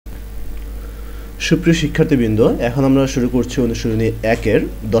সুপ্রিয় শিক্ষার্থীবৃন্দ, এখন আমরা শুরু করছি অনুশীলনী 1-এর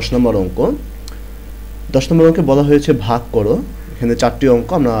 10 নম্বর অঙ্ক। 10 নম্বর অঙ্কে বলা হয়েছে ভাগ করো। এখানে 4টি অঙ্ক,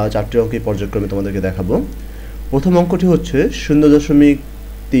 আমরা 4টি অঙ্কই পর্যায়ক্রমে তোমাদেরকে দেখাবো। প্রথম অঙ্কটি হচ্ছে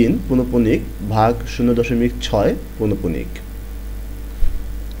 0.3 পৌনঃপুনিক ভাগ 0.6 পৌনঃপুনিক।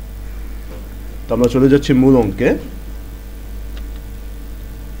 তো আমরা চলে যাচ্ছি মূল অঙ্কে।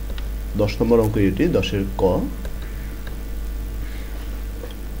 10 নম্বর অঙ্ক এটি, 10-এর ক।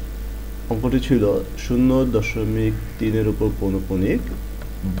 অঙ্কটি ছিল 0.3-এর উপর পৌনঃপুনিক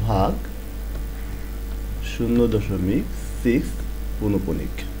ভাগ 0.6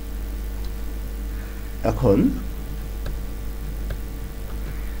 পৌনঃপুনিক। এখন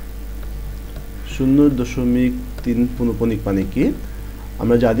 0.3 পৌনঃপুনিক মানে কি?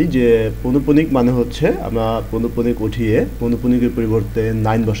 আমরা জানি যে পৌনঃপুনিক মানে হচ্ছে আমরা পৌনঃপুনিক উঠিয়ে পৌনঃপুনিকের পরিবর্তে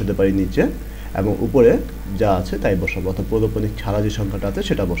 9 বসাতে পারি নিচে, এবং উপরে যা আছে তাই বসাবো, অর্থাৎ পৌনঃপুনিক ছাড়া যে সংখ্যাটা আছে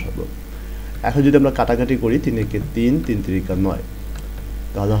সেটা বসাবো। এখন যদি আমরা কাটাকাটি করি, 3 একে 3, 3 3 9,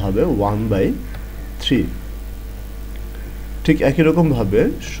 তাহলে হবে 1/3। ঠিক একই রকমভাবে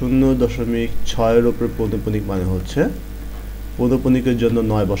 0.6-এর উপরে পৌনঃপুনিক মানে হচ্ছে পৌনঃপুনিকের জন্য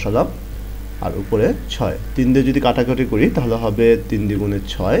 9 বসালাম আর উপরে 6। 3 দিয়ে যদি কাটাকাটি করি তাহলে হবে 3 দ্বিগুণে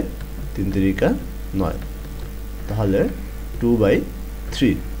 6, 3 3 9, তাহলে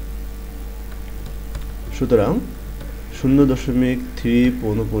 2/3। সুতরাং 0.3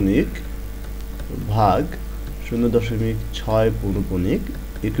 পৌনঃপুনিক ভাগ 0.6 পৌনঃপুনিক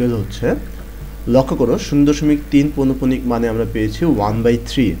ইকুয়াল হচ্ছে, লক্ষ্য করো 0.3 পৌনঃপুনিক মানে আমরা পেয়েছি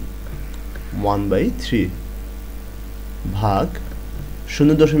 1/3 ভাগ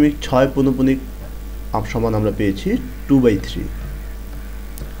 0.6 পৌনঃপুনিক সমান আমরা পেয়েছি 2/3।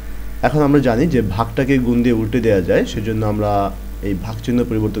 এখন আমরা জানি যে ভাগটাকে গুণ দিয়ে উল্টে দেওয়া যায়, সেজন্য আমরা এই ভাগ চিহ্ন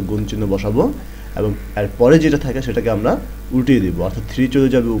পরিবর্তে গুণ চিহ্ন বসাবো এবং এর পরে যেটা থাকে সেটাকে আমরা উল্টিয়ে দিব, অর্থাৎ 3 চলে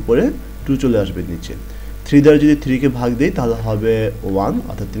যাবে উপরে, 2 চলে আসবে নিচে। 3 দ্বারা যদি 3-কে ভাগ দিই তাহলে হবে 1,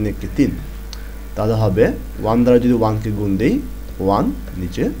 অর্থাৎ 3 একে 3, তাহলে হবে 1 দ্বারা যদি 1-কে গুণ দিই 1,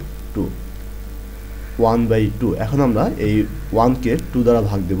 নিচে 2, 1/2। এখন আমরা এই 1-কে 2 দ্বারা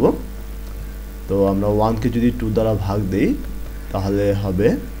ভাগ দেব। তো আমরা 1-কে যদি 2 দ্বারা ভাগ দিই তাহলে হবে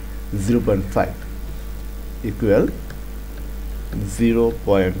 0.5 ইকুয়াল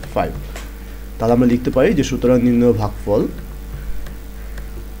 0.5। তাহলে আমরা লিখতে পারি যে সুতরাং নির্ণেয় ভাগফল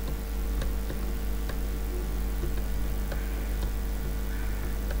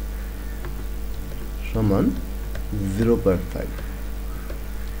সমান 0.5।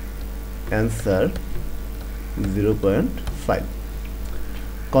 অ্যান্সার 0.5।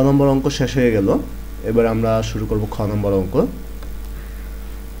 ক নম্বর অঙ্ক শেষ হয়ে গেল। এবার আমরা শুরু করব খ নম্বর অঙ্ক।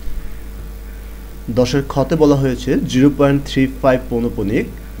 10-এর খতে বলা হয়েছে 0.35 পৌনঃপুনিক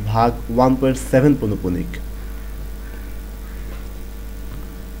ভাগ 1.7 পৌনঃপুনিক।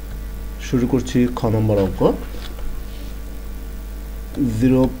 শুরু করছি খ নম্বর অঙ্ক।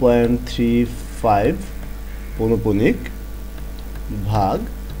 0.35 পৌনঃপুনিক ভাগ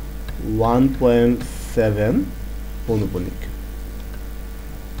 1.7 পৌনঃপুনিক।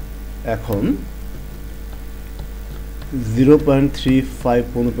 এখন 0.35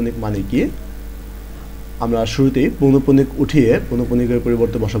 পৌনঃপুনিক মানে কি? আমরা শুরুতেই পৌনঃপুনিক উঠিয়ে পৌনঃপুনিকের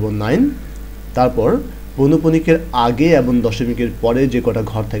পরিবর্তে বসাবো 9, তারপর পৌনঃপুনিকের আগে এবং দশমিকের পরে যে কটা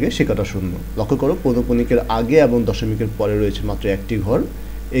ঘর থাকে সে কটা শূন্য। লক্ষ্য করো পৌনঃপুনিকের আগে এবং দশমিকের পরে রয়েছে মাত্র একটি ঘর,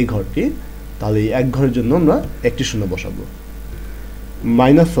 এই ঘরটি, তাহলে এই এক ঘরের জন্য আমরা একটি শূন্য বসাবো।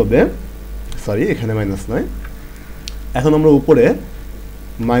 মাইনাস হবে, সরি এখানে মাইনাস নয়, এখন আমরা উপরে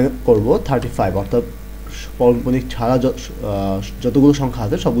মাইনাস করব 35, অর্থাৎ পৌনঃপুনিক ছাড়া যতগুলো সংখ্যা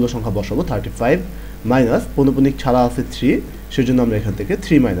আছে সবগুলো সংখ্যা বসাবো। 35 মাইনাস পৌনঃপুনিক ছাড়া আছে 3, সেজন্য আমরা এখান থেকে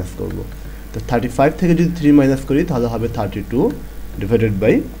 3 মাইনাস করব। তো 35 থেকে যদি 3 মাইনাস করি তাহলে হবে 32 ডিভাইডেড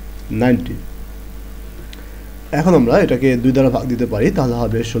বাই 90। এখন আমরা এটাকে 2 দ্বারা ভাগ দিতে পারি, তাহলে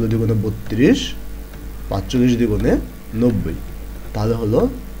হবে 16 দ্বিগুণে 32, 45 দ্বিগুণে 90, তাহলে হলো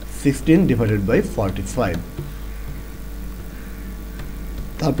 16 ডিভাইডেড বাই 45।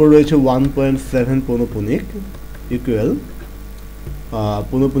 তারপর রয়েছে 1.7 পৌনঃপুনিক ইকুয়াল,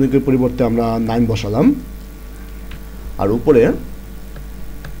 পৌনঃপুনিকের পরিবর্তে আমরা 9 বসালাম আর উপরে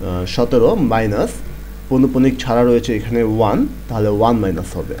 17 মাইনাস পৌনঃপুনিক ছাড়া রয়েছে এখানে 1, তাহলে 1 মাইনাস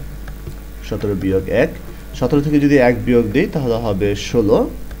হবে 17 বিয়োগ 1। 17 থেকে যদি 1 বিয়োগ দিই তাহলে হবে 16,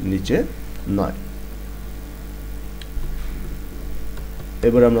 নিচে 9।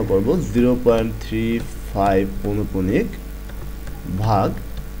 এবার আমরা করব 0.35 পৌনঃপুনিক ভাগ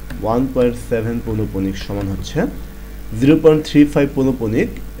 1.7 পৌনঃপুনিক সমান হচ্ছে 0.35 পৌনঃপুনিক,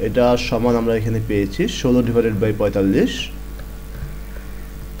 এটা সমান আমরা এখানে পেয়েছি 16 ডিভাইডেড বাই 45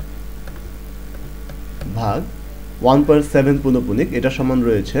 ভাগ 1.7 পৌনঃপুনিক, এটা সমান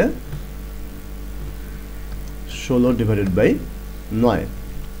রয়েছে 16 ডিভাইডেড বাই 9।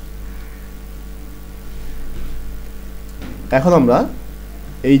 এখন আমরা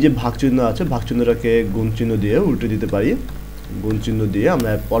এই যে ভাগ চিহ্ন আছে, ভাগ চিহ্নটাকে গুণ চিহ্ন দিয়ে উল্টে দিতে পারি। গুণ চিহ্ন দিয়ে আমরা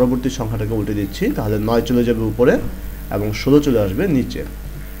পরবর্তী সংখ্যাটাকে উল্টে দিচ্ছি, তাহলে 9 চলে যাবে উপরে এবং 16 চলে আসবে নিচে।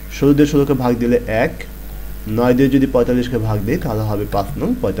 16 দিয়ে 16কে ভাগ দিলে 1, 9 দিয়ে যদি 45কে ভাগ দিই তাহলে হবে 5 নং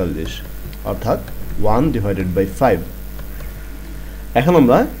 45, অর্থাৎ 1 ডিভাইডেড বাই 5। এখন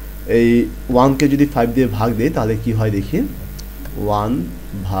আমরা এই 1কে যদি 5 দিয়ে ভাগ দিই তাহলে কি হয় দেখি। 1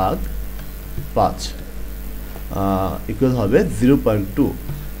 ভাগ 5 ইকুয়াল হবে 0.2।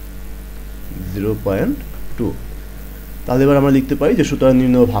 তাহলে এবার আমরা লিখতে পারি যে সুতরাং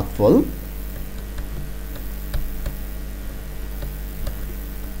নির্ণয় ভাগফল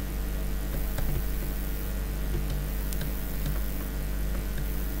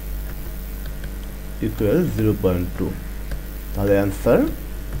ইকুয়াল 0.2। তাহলে অ্যান্সার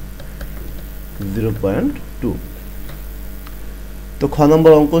 0.2। তো খ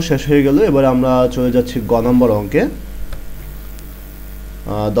নম্বর অঙ্ক শেষ হয়ে গেল। এবার আমরা চলে যাচ্ছি গ নম্বর অঙ্কে।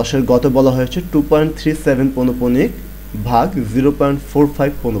 10-এর গতে বলা হয়েছে 2.37 পৌনঃপুনিক ভাগ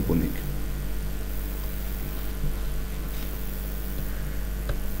 0.45 পৌনঃপুনিক।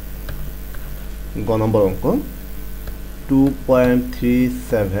 গ নম্বর অঙ্ক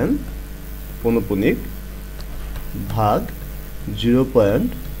 2.37 পৌনঃপুনিক ভাগ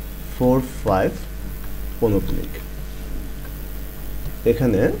 0.45 পৌনঃপুনিক।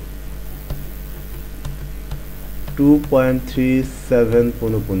 এখানে 2.37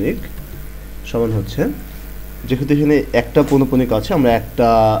 পৌনঃপুনিক সমান হচ্ছে, যেহেতু এখানে একটা পৌনঃপুনিক আছে, আমরা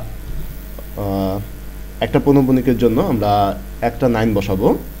একটা পৌনঃপুনিকের জন্য আমরা একটা 9 বসাবো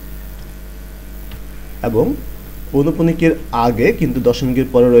এবং পৌনঃপুনিকের আগে কিন্তু দশমিকের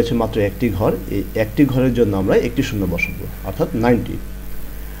পরে রয়েছে মাত্র একটি ঘর। এই একটি ঘরের জন্য আমরা একটি শূন্য বসাবো, অর্থাৎ 90।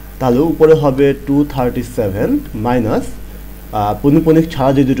 তাহলে উপরে হবে 237 মাইনাস পৌনঃপুনিক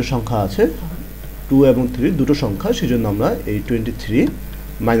ছাড়া যে দুটো সংখ্যা আছে 2 এবং 3 দুটো সংখ্যা, সেজন্য আমরা এই 23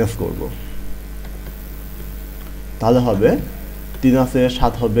 মাইনাস করব। তাহলে হবে 3 আছে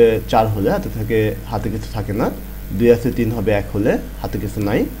 7 হবে 4 হলে হাতে কিছু থাকে না, 2 আছে 3 হবে 1 হলে হাতে কিছু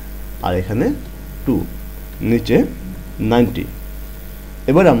নাই, আর এখানে 2, নিচে 90।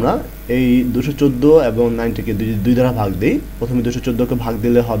 এবার আমরা এই 214 এবং 90কে দুই দ্বারা ভাগ দিই। প্রথমে 214কে ভাগ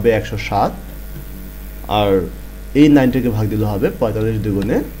দিলে হবে 107, আর এই 90কে ভাগ দিলে হবে 45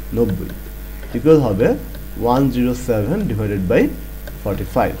 দুগুণে 90, ইকুয়াল হবে 107 ডিভাইডেড বাই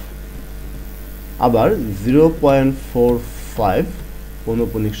 45। আবার 0.45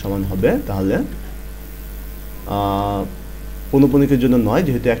 পৌনঃপুনিক সমান হবে, তাহলে পৌনঃপুনিকের জন্য 9,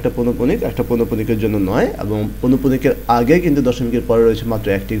 যেহেতু একটা পৌনঃপুনিকের জন্য 9, এবং পৌনঃপুনিকের আগে কিন্তু দশমিকের পরে রয়েছে মাত্র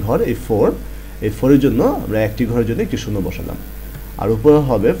একটি ঘর, এই 4। এই 4 এর জন্য আমরা একটি ঘরের জন্য একটি শূন্য বসালাম, আর উপরে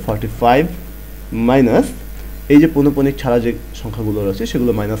হবে 45 মাইনাস এই যে পৌনঃপুনিক ছাড়া যে সংখ্যাগুলো রয়েছে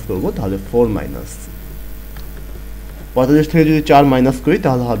সেগুলো মাইনাস করব, তাহলে 4 মাইনাস 45 থেকে যদি 4 মাইনাস করি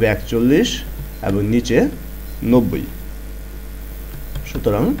তাহলে হবে 41 এবং নিচে 90।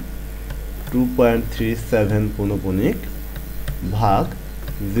 সুতরাং 2.37 পৌনঃপুনিক ভাগ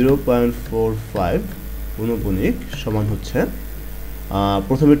 0.45 পৌনঃপুনিক সমান হচ্ছে,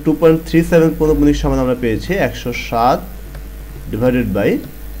 প্রথমে 2.37 পৌনঃপুনিক সমান আমরা পেয়েছি 107 ডিভাইডেড বাই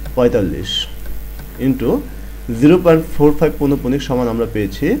 45 ইন্টু 0.45 পৌনঃপুনিক সমান আমরা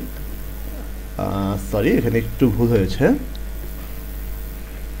পেয়েছি, সরি এখানে একটু ভুল হয়েছে,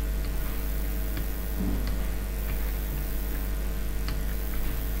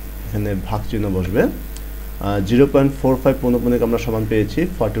 এখানে ভাগ চিহ্ন বসবে। 0.45 পৌনঃপুনিক আমরা সমান পেয়েছি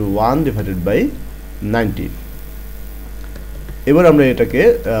 41 ডিভাইডেড বাই 90। এবার আমরা এটাকে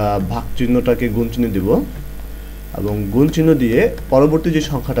ভাগ চিহ্নটাকে গুণ চিহ্ন দিব এবং গুণ চিহ্ন দিয়ে পরবর্তী যে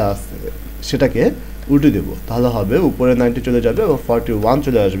সংখ্যাটা আছে সেটাকে উল্টে দেব, তাহলে হবে উপরে 90 চলে যাবে এবং 41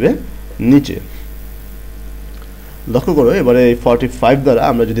 চলে আসবে নিচে। লক্ষ্য করো, এবারে এই 45 দ্বারা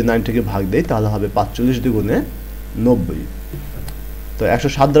আমরা যদি 90কে ভাগ দেই তাহলে হবে 45 দুগুণে 90। তো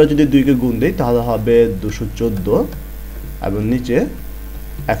 107 দ্বারা যদি 2কে গুণ দেই তাহলে হবে 214 এবং নিচে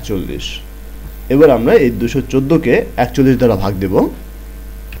 41। এবার আমরা এই 214কে 41 দ্বারা ভাগ দেব।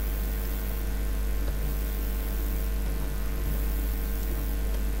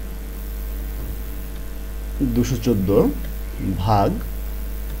 214 ভাগ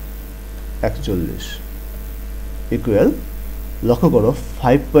 41 ইকুয়াল, লক্ষ্য করো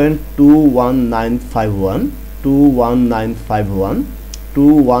 5.21951 21951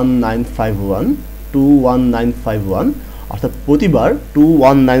 21951 21951, অর্থাৎ প্রতিবার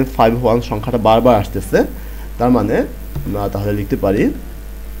 21951 সংখ্যাটা বারবার আসতেছে। তার মানে আমরা তাহলে লিখতে পারি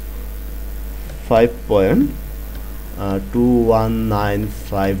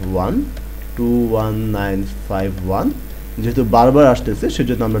 5.21951 21951 যেহেতু বারবার আসতেছে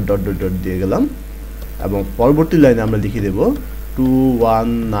সেজন্য আমরা ডট ডট ডট দিয়ে গেলাম এবং পরবর্তী লাইনে আমরা লিখে দেব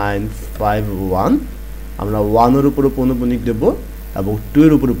 21951 আমরা 1 এর উপরে পৌনঃপুনিক দেব এবং 2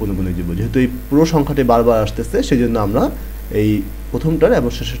 এর উপরে পৌনঃপুনিক দেব যেহেতু এই পুরো সংখ্যাটি বারবার আসতেছে সেজন্য আমরা এই প্রথমটার এবং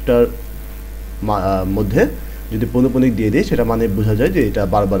শেষেরটার মধ্যে যদি পৌনঃপুনিক দিয়ে দিই সেটা মানে বোঝা যায় যে এটা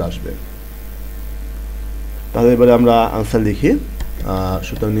বারবার আসবে। তাহলে এবারে আমরা आंसर লিখি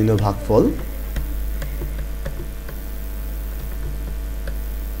সুতরাং নিম্ন ভাগফল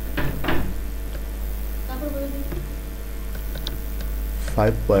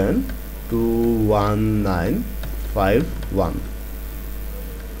 (5.21951)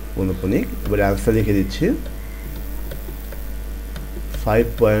 পৌনঃপুনিক এবারে आंसर লিখে দিচ্ছি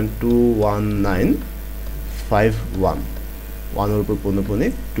 5.21951 1 এর উপর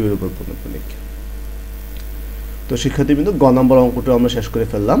পৌনঃপুনিক 2 এর উপর পৌনঃপুনিক। তো শিক্ষার্থীবৃন্দ গ নম্বর অঙ্কটা আমরা শেষ করে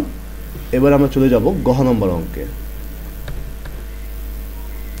ফেললাম। এবার আমরা চলে যাব গ নম্বর অঙ্কে।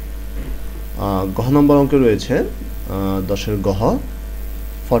 গ নম্বর অঙ্কে রয়েছে 10 এর গ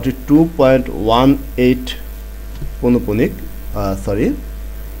 42.18 পৌনঃপুনিক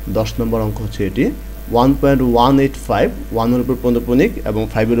 10 নম্বর অঙ্ক হচ্ছে এটি 1.185 1 এর উপর পৌনঃপুনিক এবং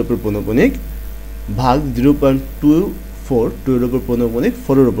 5 এর উপর পৌনঃপুনিক ভাগ 0.24 2 এর উপর পৌনঃপুনিক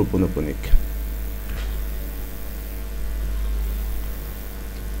 4 এর উপর পৌনঃপুনিক।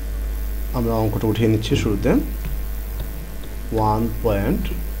 আমরা অঙ্কটা উঠিয়ে নিচ্ছি শুরুতে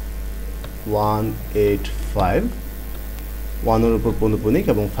 1.185 1 এর উপর পৌনঃপুনিক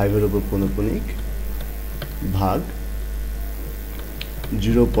এবং 5 এর উপর পৌনঃপুনিক ভাগ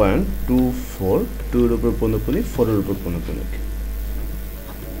 0.24 2 এর উপর পৌনঃপুনিক 4 এর উপর পৌনঃপুনিক।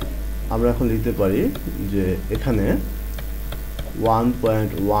 আমরা এখন লিখতে পারি যে এখানে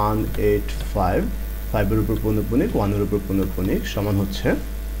 1.185 5 এর উপর পৌনঃপুনিক 1 এর উপর পৌনঃপুনিক সমান হচ্ছে,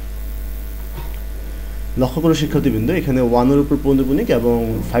 লক্ষ্য করো শিক্ষার্থীবৃন্দ এখানে 1 এর উপর পৌনঃপুনিক এবং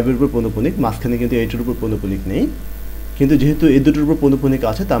 5 এর উপর পৌনঃপুনিক মাঝখানে কিন্তু 8 এর উপর পৌনঃপুনিক নেই, কিন্তু যেহেতু এই দুটোর উপর পৌনঃপুনিক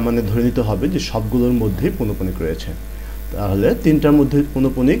আছে তার মানে ধরে নিতে হবে যে সবগুলোর মধ্যেই পৌনঃপুনিক রয়েছে। তাহলে তিনটার মধ্যে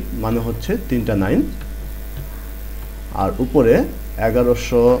পৌনঃপুনিক মানে হচ্ছে 3টা 9 আর উপরে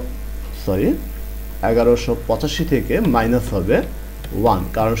 1185 থেকে মাইনাস হবে 1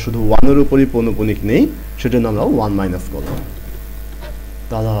 কারণ শুধু 1 এর উপরই পৌনঃপুনিক নেই সেজন্য আমরা 1 মাইনাস করব।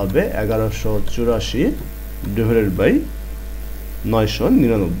 তাহলে হবে 1184 ডিভাইডেড বাই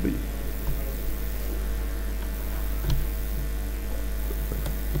 999।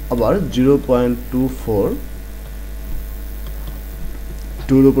 আবার 0.24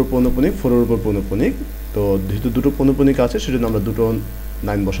 2 এর উপর পৌনঃপুনিক 4 এর উপর পৌনঃপুনিক, তো যেহেতু দুটো পৌনঃপুনিক আছে সেজন্য আমরা দুটো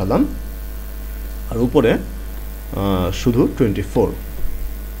 9 বসালাম আর উপরে শুধু 24।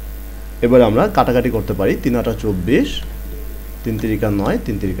 এবারে আমরা কাটাকাটি করতে পারি 3 8 24 3 3 9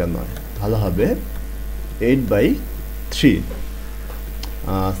 3 3 9 তাহলে হবে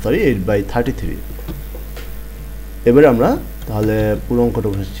 8/33। এবারে আমরা তাহলে পুরো অঙ্কটা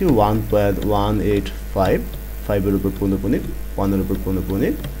বসাচ্ছি 1.185 5 এর উপর পৌনঃপুনিক 1 এর উপর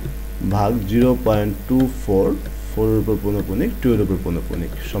পৌনঃপুনিক ভাগ 0.24 4 এর উপর পৌনঃপুনিক 2 এর উপর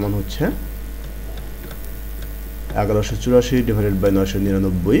পৌনঃপুনিক সমান হচ্ছে 1184 ডিভাইডেড বাই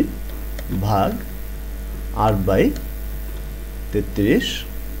 999 ভাগ 8/33।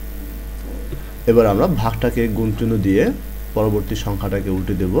 এবার আমরা ভাগটাকে গুণচিহ্ন দিয়ে পরবর্তী সংখ্যাটাকে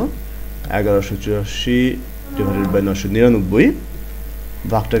উল্টে দেব 1184 ডিভাইডেড বাই 999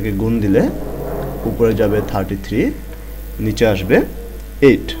 ভাগটাকে গুণ দিলে উপরে যাবে 33 নিচে আসবে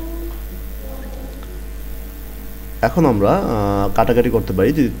 8। এখন আমরা কাটাকাটি করতে পারি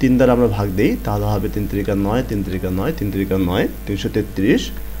যদি 3 দ্বারা আমরা ভাগ দেই তাহলে হবে 3 3 9 3 3 9 3 3 9 333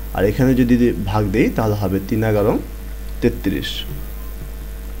 আর এখানে যদি ভাগ দেই তাহলে হবে 3 11 33।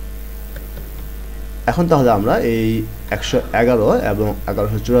 এখন তাহলে আমরা এই 111 এবং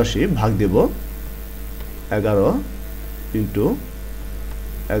 1184 ভাগ দেব 11 ইনটু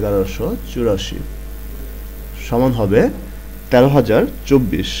 1184 সমান হবে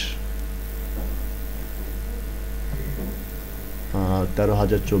 13024।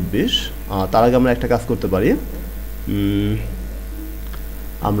 13024। তার আগে আমরা একটা কাজ করতে পারি,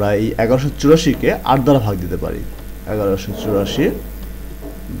 আমরা এই 1184 কে 8 দ্বারা ভাগ দিতে পারি। 1184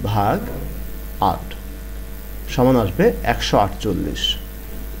 ভাগ 8 সমান আসবে 148।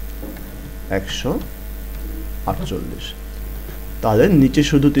 148 তাহলে নিচে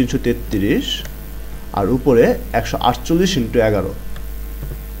শুধু 333 আর উপরে 148 ইনটু 11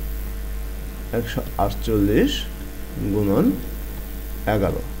 148 গুণন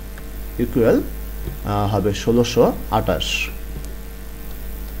 11 ইকুয়াল হবে 1628।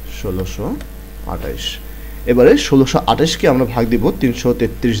 1628 এবারে 1628 কে আমরা ভাগ দিব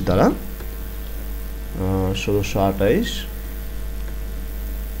 333 দ্বারা 1628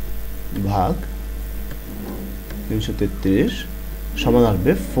 ভাগ 333 সমান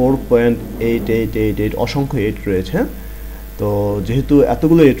আসবে 4.8888। অসংখ্য 8 রয়েছে, তো যেহেতু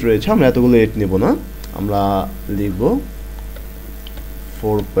এতগুলো 8 রয়েছে আমরা এতগুলো 8 নেব না, আমরা লিখব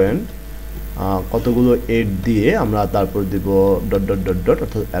 4. কতগুলো 8 দিয়ে আমরা তারপর দেব ডট ডট ডট ডট,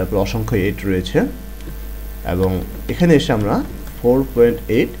 অর্থাৎ এরপর অসংখ্য 8 রয়েছে এবং এখানে এসে আমরা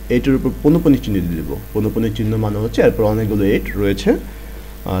 4.8 8-এর উপর পৌনঃপুনিক চিহ্ন দিয়ে দেব। পৌনঃপুনিক চিহ্ন মানে হচ্ছে এরপর অনেকগুলো 8 রয়েছে,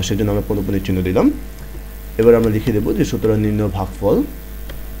 সেজন্য আমরা পৌনঃপুনিক চিহ্ন দিলাম। এবার আমরা লিখে দেব যে সুতরাং নির্ণয় ভাগফল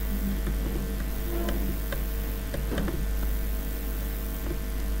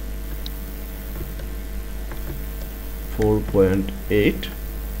 .8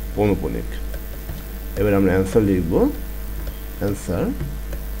 পৌনঃপুনিক। এবার আমরা অ্যান্সার লিখব, অ্যান্সার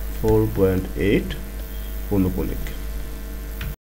 4.8 পৌনঃপুনিক।